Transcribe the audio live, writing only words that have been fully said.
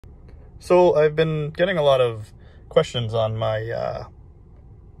So I've been getting a lot of questions on my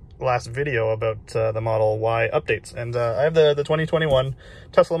last video about the Model Y updates, and I have the 2021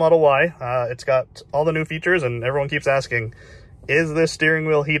 Tesla Model Y. It's got all the new features, and everyone keeps asking, is this steering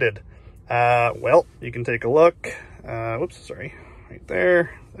wheel heated? Well, you can take a look. Whoops, sorry, right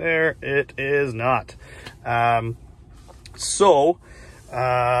there. There, it is not.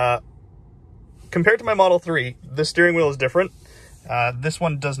 Compared to my Model 3, the steering wheel is different. This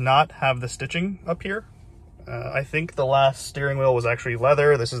one does not have the stitching up here. I think the last steering wheel was actually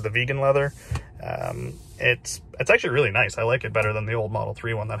leather. This is the vegan leather. It's actually really nice. I like it better than the old Model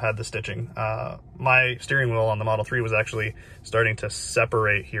 3 one that had the stitching. My steering wheel on the Model 3 was actually starting to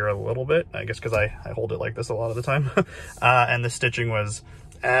separate here a little bit, I guess because I hold it like this a lot of the time. And the stitching was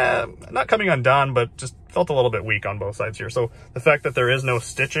not coming undone, but just felt a little bit weak on both sides here. So the fact that there is no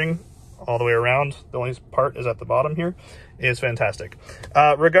stitching all the way around, the only part is at the bottom here, is fantastic.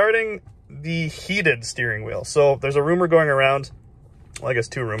 Regarding the heated steering wheel, so there's a rumor going around, well, I guess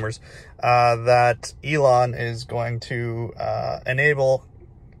two rumors, that Elon is going to enable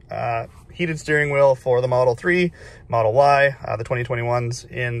heated steering wheel for the Model 3, Model Y, the 2021s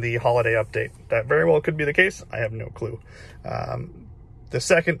in the holiday update. That very well could be the case. I have no clue. The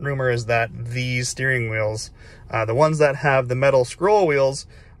second rumor is that these steering wheels, the ones that have the metal scroll wheels,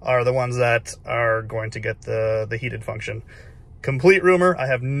 are the ones that are going to get the heated function. Complete rumor. I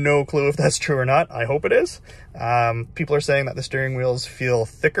have no clue if that's true or not. I hope it is. People are saying that the steering wheels feel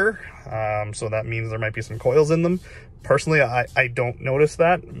thicker, so that means there might be some coils in them. Personally, I don't notice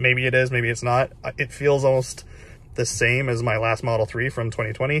that. Maybe it is, maybe it's not. It feels almost the same as my last Model 3 from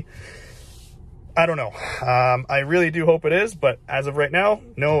 2020. I don't know. I really do hope it is, but as of right now,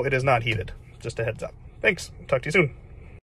 no, it is not heated. Just a heads up. Thanks. Talk to you soon.